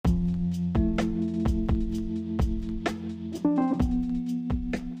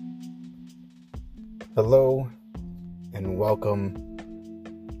Hello and welcome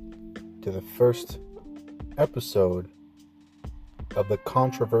to the first episode of the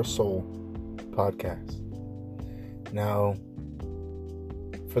Controversial Podcast. Now,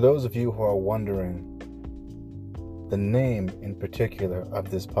 for those of you who are wondering the name in particular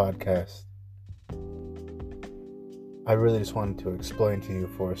of this podcast, I really just wanted to explain to you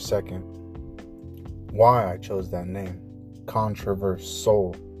for a second why I chose that name,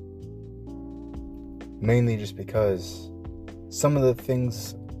 Controversial. Mainly just because some of the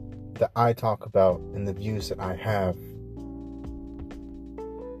things that I talk about and the views that I have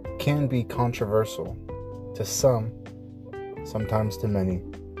can be controversial to some, sometimes to many.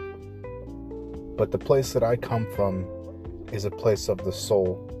 But the place that I come from is a place of the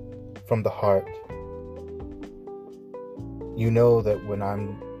soul, from the heart. You know that when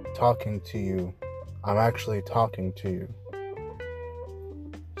I'm talking to you, I'm actually talking to you.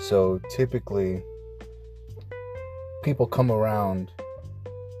 So typically, people come around.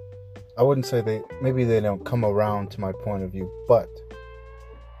 I wouldn't say maybe they don't come around to my point of view, but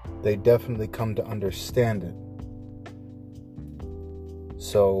they definitely come to understand it.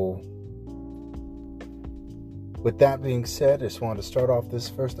 So, with that being said, I just wanted to start off this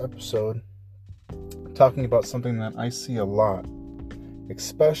first episode talking about something that I see a lot,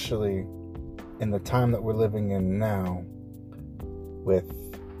 especially in the time that we're living in now, with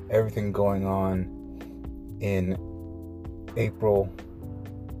everything going on in April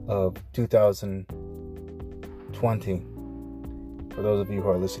of 2020. For those of you who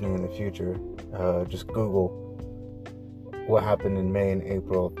are listening in the future, just Google what happened in May and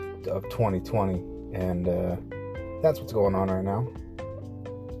April of 2020, and that's what's going on right now.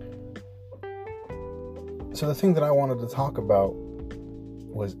 So the thing that I wanted to talk about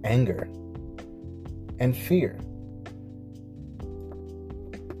was anger and fear.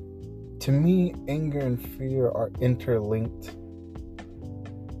 To me, anger and fear are interlinked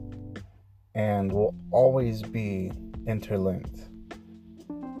and will always be interlinked,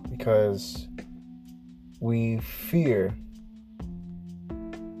 because we fear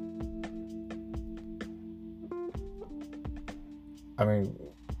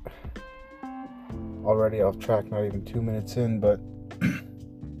already off track, not even 2 minutes in, but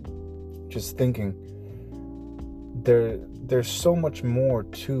just thinking there's so much more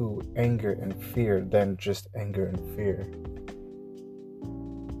to anger and fear than just anger and fear.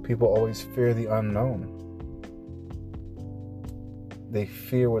 People always fear the unknown. They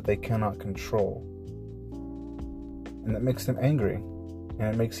fear what they cannot control. And that makes them angry. And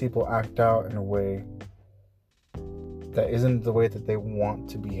it makes people act out in a way that isn't the way that they want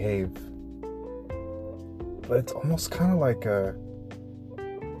to behave. But it's almost kind of like a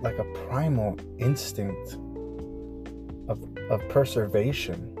primal instinct of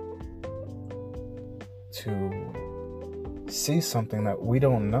preservation to see something that we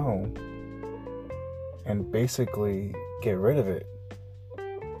don't know and basically get rid of it.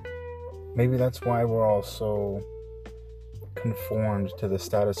 Maybe that's why we're all so conformed to the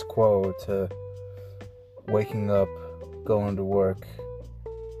status quo, to waking up, going to work,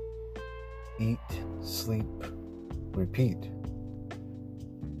 eat, sleep, repeat.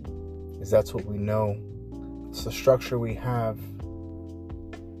 Because that's what we know. It's the structure we have,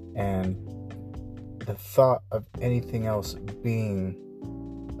 and the thought of anything else being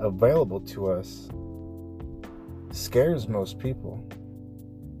available to us scares most people,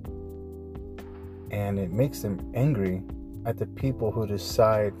 and it makes them angry at the people who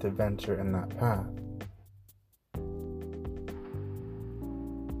decide to venture in that path.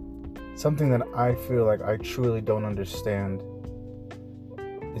 Something that I feel like I truly don't understand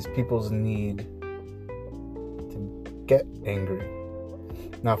is people's need get angry.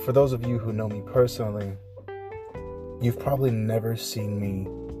 Now, for those of you who know me personally, you've probably never seen me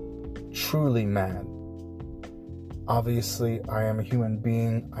truly mad. Obviously, I am a human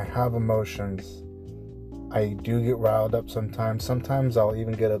being. I have emotions. I do get riled up sometimes. Sometimes I'll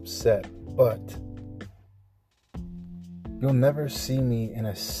even get upset. But you'll never see me in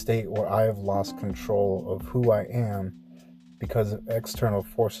a state where I have lost control of who I am because of external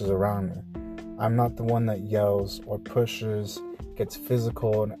forces around me. I'm not the one that yells or pushes, gets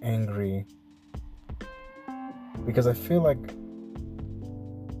physical and angry, because I feel like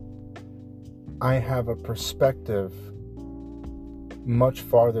I have a perspective much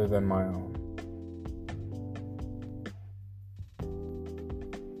farther than my own.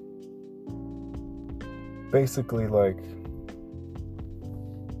 Basically, like,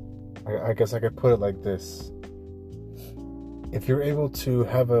 I guess I could put it like this. If you're able to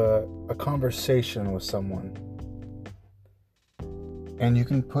have a conversation with someone and you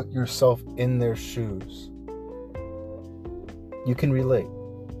can put yourself in their shoes, you can relate.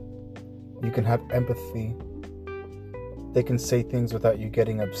 You can have empathy. They can say things without you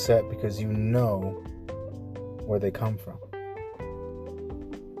getting upset because you know where they come from.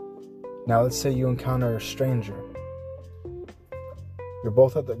 Now, let's say you encounter a stranger. You're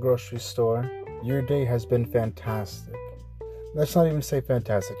both at the grocery store. Your day has been fantastic. Let's not even say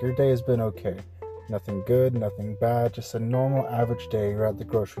fantastic. Your day has been okay. Nothing good, nothing bad, just a normal average day. You're at the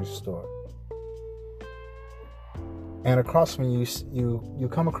grocery store. And across from you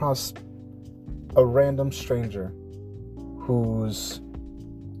come across a random stranger who's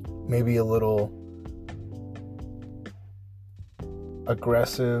maybe a little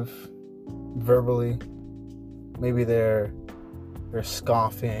aggressive verbally. Maybe they're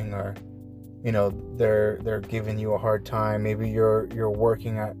scoffing, or they're giving you a hard time. Maybe you're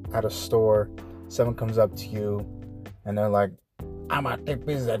working at a store. Someone comes up to you and they're like, "I'm gonna take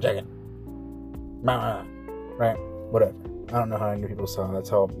pieces of chicken." Right? Whatever. I don't know how angry people sound. That's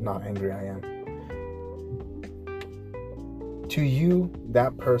how not angry I am. To you,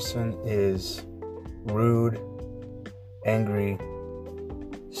 that person is rude, angry,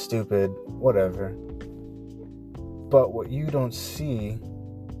 stupid, whatever. But what you don't see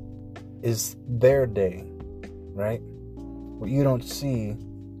is their day, right? What you don't see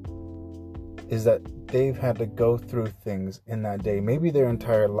is that they've had to go through things in that day, maybe their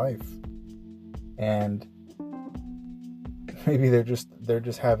entire life. And maybe they're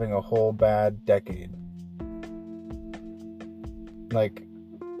just having a whole bad decade. Like,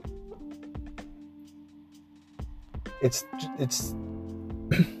 it's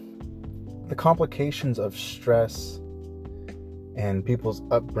the complications of stress and people's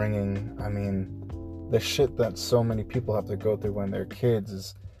upbringing. I mean, the shit that so many people have to go through when they're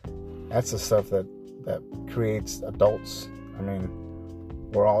kids that's the stuff that creates adults. I mean,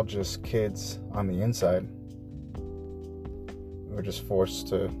 we're all just kids on the inside. We're just forced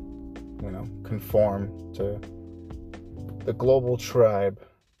to, conform to the global tribe.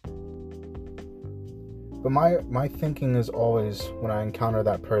 But my thinking is always, when I encounter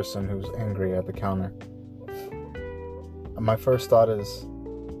that person who's angry at the counter, my first thought is,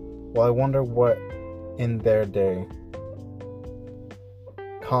 well, I wonder what in their day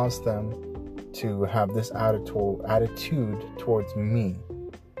caused them to have this attitude towards me.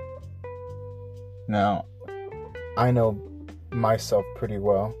 Now, I know myself pretty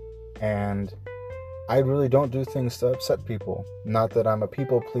well, and I really don't do things to upset people. Not that I'm a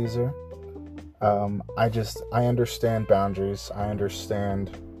people pleaser. I understand boundaries. I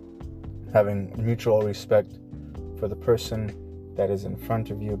understand having mutual respect for the person that is in front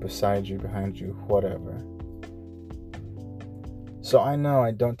of you, beside you, behind you, whatever. So I know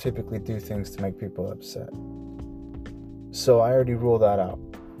I don't typically do things to make people upset. So I already rule that out.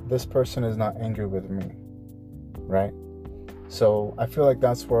 This person is not angry with me, right? So I feel like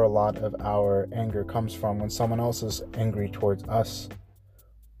that's where a lot of our anger comes from, when someone else is angry towards us,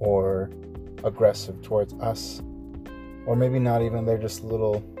 or aggressive towards us, or maybe not even, they're just a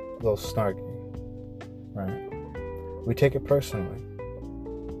little snarky, right? We take it personally.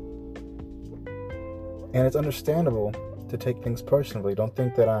 And it's understandable to take things personally. Don't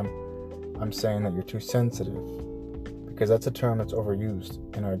think that I'm saying that you're too sensitive, because that's a term that's overused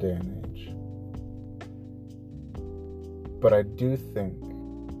in our day and age. But I do think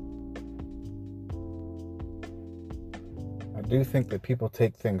that people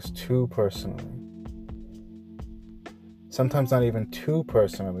take things too personally. Sometimes not even too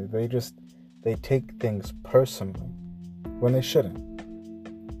personally. They take things personally when they shouldn't.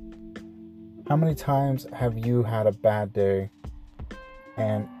 How many times have you had a bad day,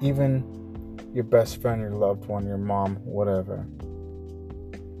 and even your best friend, your loved one, your mom, whatever,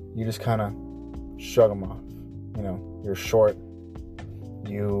 you just kind of shrug them off? You're short.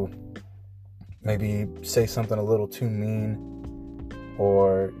 You maybe say something a little too mean,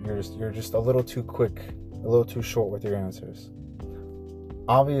 or you're just a little too quick, a little too short with your answers.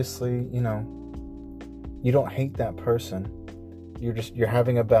 Obviously, you don't hate that person. You're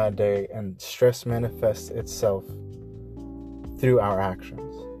having a bad day, and stress manifests itself through our actions.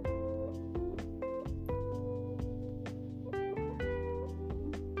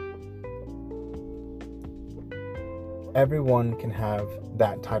 Everyone can have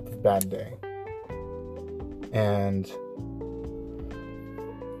that type of bad day. And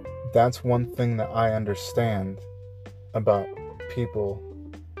that's one thing that I understand about people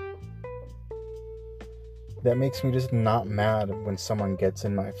that makes me just not mad when someone gets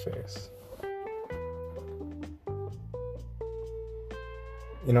in my face.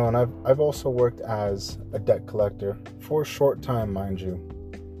 And I've also worked as a debt collector for a short time, mind you.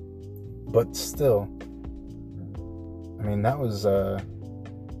 But still, I mean, that was a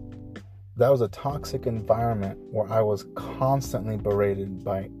toxic environment where I was constantly berated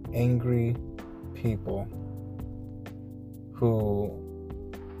by angry people who,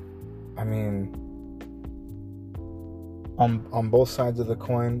 I mean, on both sides of the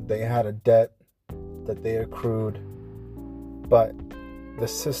coin, they had a debt that they accrued, but the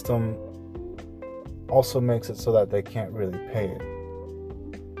system also makes it so that they can't really pay it.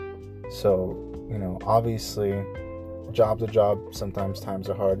 So, obviously, job's a job. Sometimes times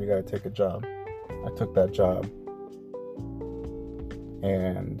are hard. You gotta take a job. I took that job.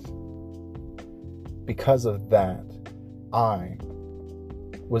 And because of that, I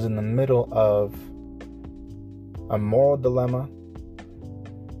was in the middle of a moral dilemma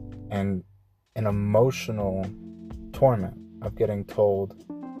and an emotional torment of getting told.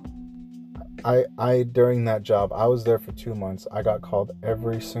 I during that job, I was there for 2 months. I got called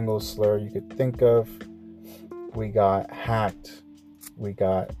every single slur you could think of. We got hacked. We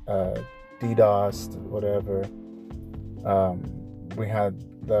got DDoSed, whatever. We had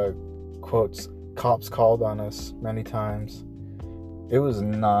the quotes, cops called on us many times. It was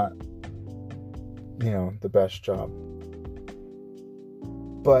not, the best job.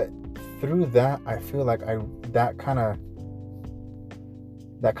 But through that, I feel like that kind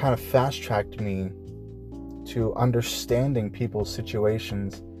of fast-tracked me to understanding people's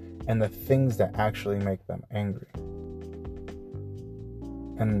situations and the things that actually make them angry.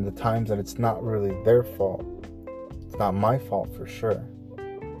 And the times that it's not really their fault. It's not my fault for sure.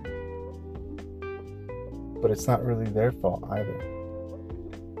 But it's not really their fault either.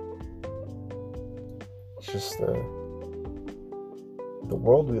 It's just the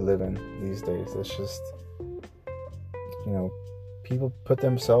world we live in these days. It's just, people put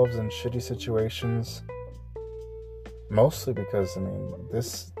themselves in shitty situations mostly because,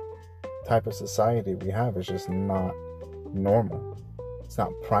 this type of society we have is just not normal. It's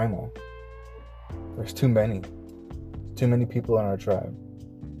not primal. There's too many people in our tribe.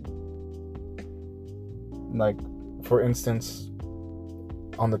 Like, for instance,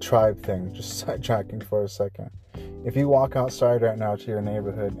 on the tribe thing, just sidetracking for a second. If you walk outside right now to your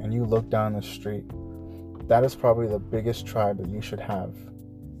neighborhood and you look down the street, that is probably the biggest tribe that you should have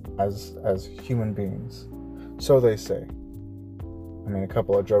as human beings. So they say. A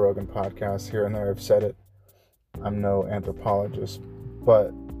couple of Joe Rogan podcasts here and there have said it. I'm no anthropologist,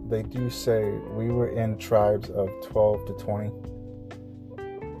 but they do say we were in tribes of 12 to 20.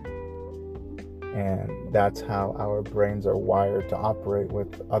 And that's how our brains are wired to operate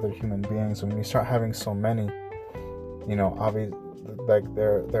with other human beings. When we start having so many, obviously, like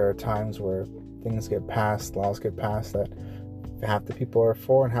there are times where things get passed, laws get passed that half the people are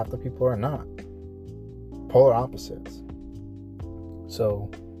for and half the people are not. Polar opposites. So,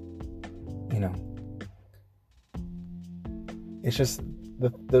 it's just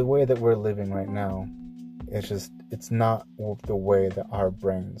the way that we're living right now. It's not the way that our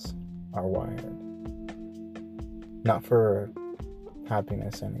brains are wired. Not for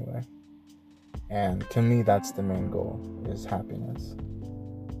happiness anyway. And to me, that's the main goal, is happiness.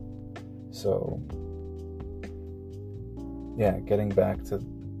 So, yeah, getting back to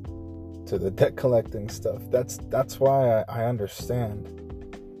the debt collecting stuff. That's why I understand.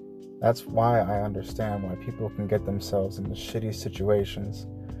 That's why I understand why people can get themselves into shitty situations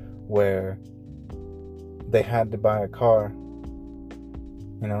where they had to buy a car.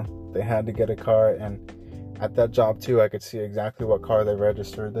 They had to get a car, and at that job too, I could see exactly what car they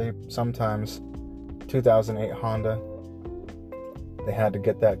registered. They sometimes 2008 Honda. They had to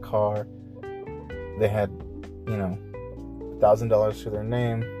get that car. They had, $1,000 to their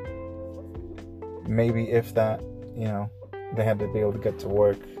name. Maybe if that, they had to be able to get to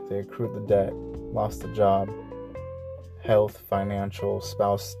work. They accrued the debt, lost the job, health, financial,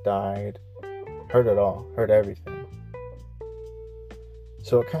 spouse died, heard it all, heard everything.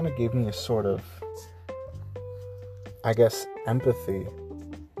 So it kind of gave me a sort of, I guess, empathy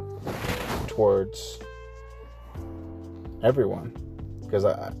towards everyone. Because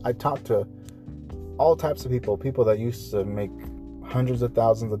I talked to all types of people that used to make hundreds of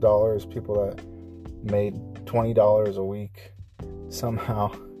thousands of dollars, people that made $20 a week,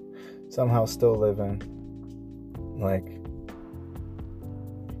 somehow still living. Like,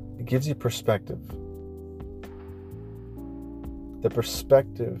 it gives you perspective. The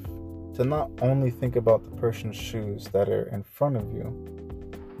perspective to not only think about the person's shoes that are in front of you,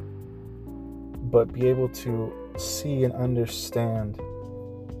 but be able to see and understand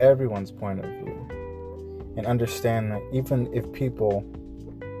everyone's point of view. And understand that even if people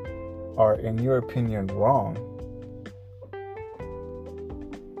are, in your opinion, wrong,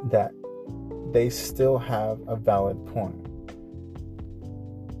 that they still have a valid point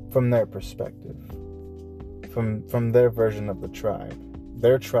from their perspective, from their version of the tribe.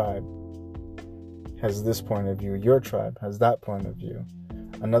 Their tribe has this point of view. Your tribe has that point of view.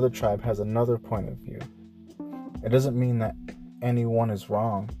 Another tribe has another point of view. It doesn't mean that anyone is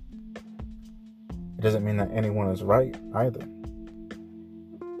wrong. It doesn't mean that anyone is right either.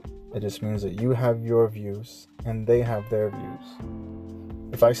 It just means that you have your views and they have their views.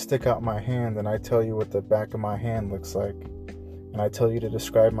 If I stick out my hand and I tell you what the back of my hand looks like, and I tell you to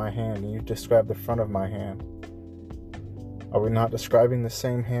describe my hand and you describe the front of my hand, are we not describing the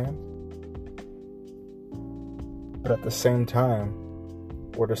same hand? But at the same time,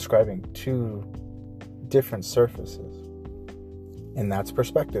 we're describing two different surfaces. And that's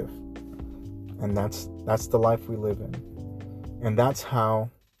perspective. And that's the life we live in. And that's how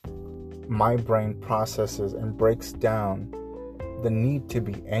my brain processes and breaks down the need to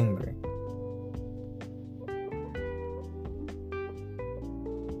be angry.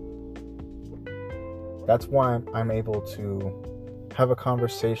 That's why I'm able to have a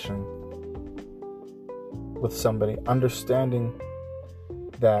conversation with somebody, understanding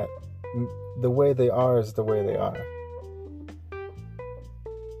that the way they are is the way they are.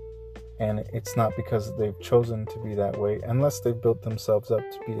 And it's not because they've chosen to be that way, unless they've built themselves up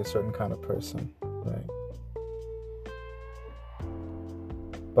to be a certain kind of person, right?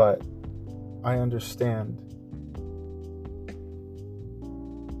 But I understand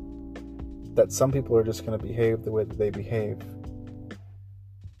that some people are just going to behave the way that they behave.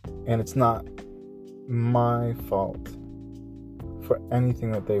 And it's not my fault for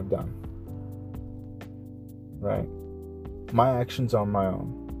anything that they've done, right? My actions are my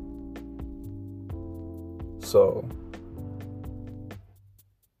own. So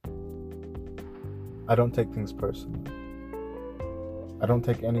I don't take things personally. I don't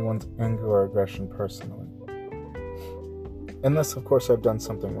take anyone's anger or aggression personally. Unless, of course, I've done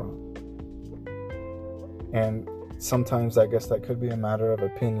something wrong. And sometimes I guess that could be a matter of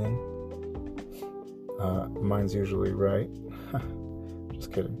opinion. Mine's usually right.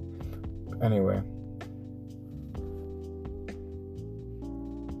 Just kidding. Anyway.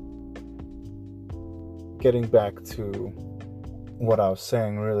 Getting back to what I was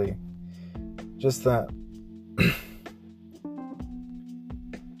saying, really. Just that.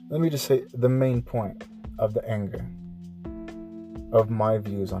 Let me just say the main point of the anger. Of my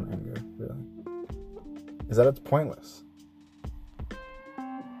views on anger, really. Is that it's pointless.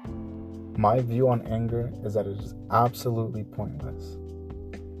 My view on anger is that it is absolutely pointless.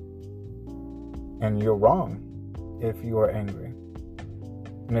 And you're wrong if you are angry.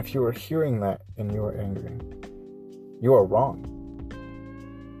 And if you are hearing that and you are angry, you are wrong.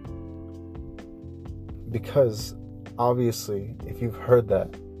 Because obviously, if you've heard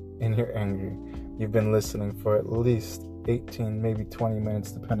that and you're angry, you've been listening for at least 18, maybe 20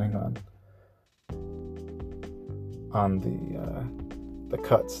 minutes, depending on the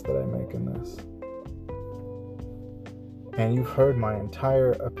cuts that I make in this. And you've heard my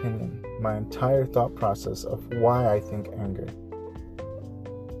entire opinion, my entire thought process of why I think anger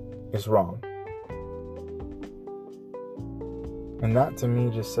is wrong. And that to me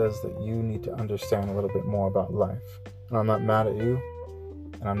just says that you need to understand a little bit more about life. And I'm not mad at you,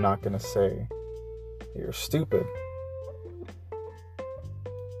 and I'm not going to say you're stupid,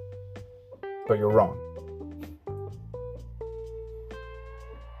 but you're wrong.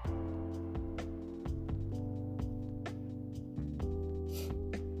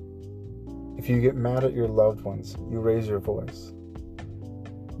 If you get mad at your loved ones, you raise your voice.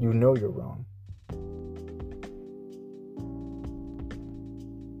 You know you're wrong.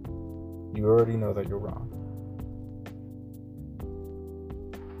 You already know that you're wrong.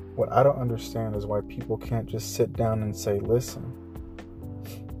 What I don't understand is why people can't just sit down and say, listen,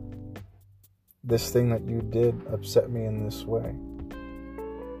 this thing that you did upset me in this way.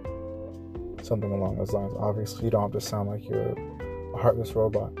 Something along those lines. Obviously, you don't have to sound like you're a heartless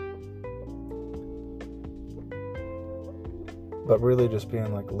robot. But really just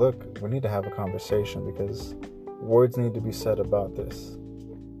being like, look, we need to have a conversation because words need to be said about this.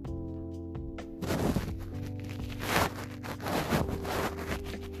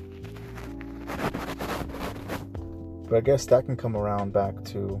 But I guess that can come around back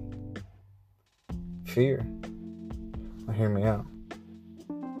to fear. Now, hear me out.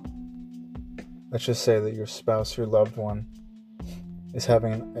 Let's just say that your spouse, your loved one, is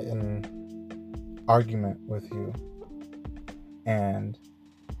having an argument with you. And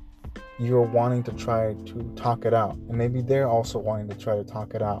you're wanting to try to talk it out. And maybe they're also wanting to try to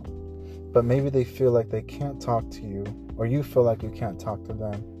talk it out. But maybe they feel like they can't talk to you, or you feel like you can't talk to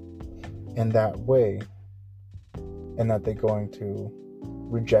them in that way, and that they're going to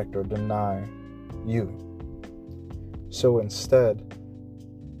reject or deny you. So instead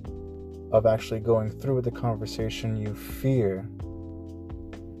of actually going through with the conversation, you fear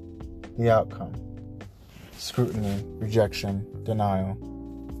the outcome. Scrutiny, rejection, denial.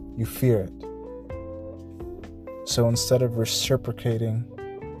 You fear it. So instead of reciprocating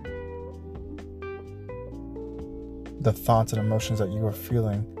the thoughts and emotions that you are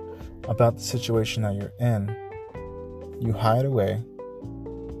feeling about the situation that you're in, you hide away,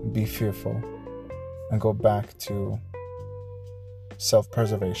 be fearful, and go back to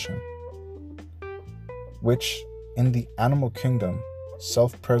self-preservation. Which, in the animal kingdom,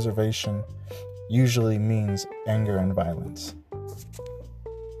 self-preservation usually means anger and violence.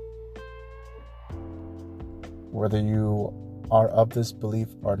 Whether you are of this belief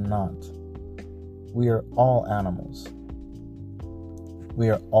or not, we are all animals. We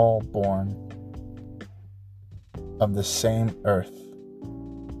are all born of the same earth.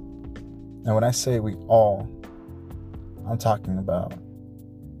 And when I say we all, I'm talking about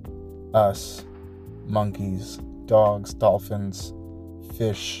us, monkeys, dogs, dolphins,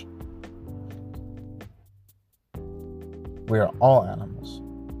 fish. We are all animals.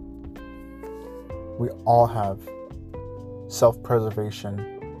 We all have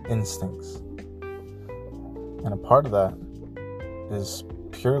self-preservation instincts. And a part of that is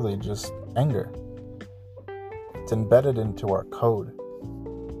purely just anger. It's embedded into our code,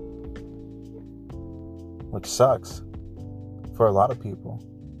 which sucks for a lot of people.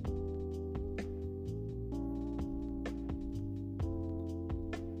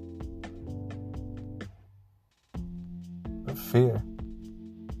 But fear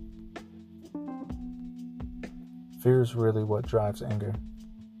is really what drives anger.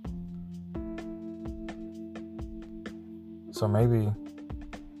 So maybe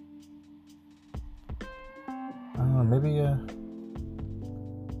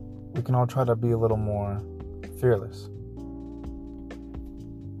we can all try to be a little more fearless.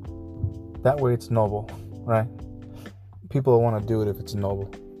 That way it's noble, right? People want to do it if it's noble.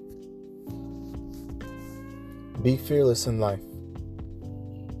 Be fearless in life.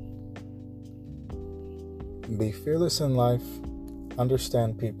 Be fearless in life.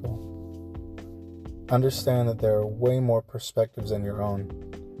 Understand people. Understand that there are way more perspectives than your own.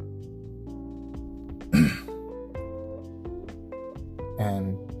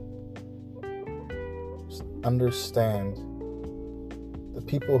 And just understand the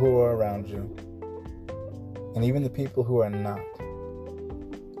people who are around you, and even the people who are not.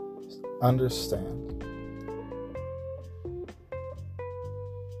 Just understand.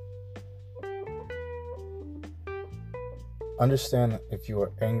 Understand that if you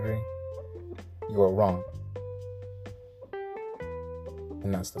are angry, you are wrong.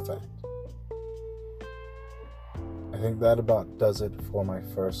 And that's the fact. I think that about does it for my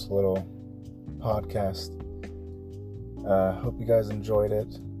first little podcast. Hope you guys enjoyed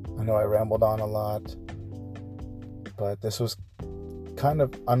it. I know I rambled on a lot, but this was kind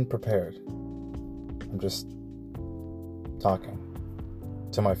of unprepared. I'm just talking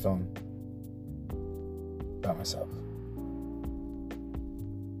to my phone about myself.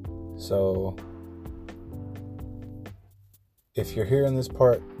 So, if you're hearing this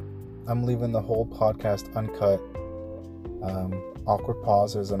part, I'm leaving the whole podcast uncut. Awkward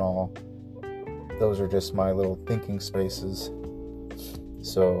pauses and all. Those are just my little thinking spaces.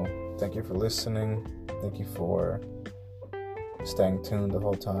 So, thank you for listening. Thank you for staying tuned the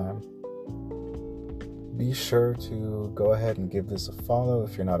whole time. Be sure to go ahead and give this a follow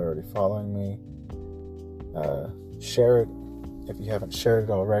if you're not already following me. Share it if you haven't shared it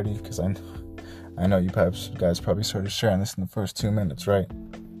already, because I know you guys probably started sharing this in the first 2 minutes, right?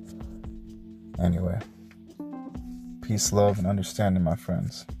 Anyway, peace, love, and understanding, my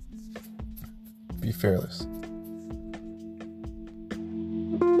friends. Be fearless.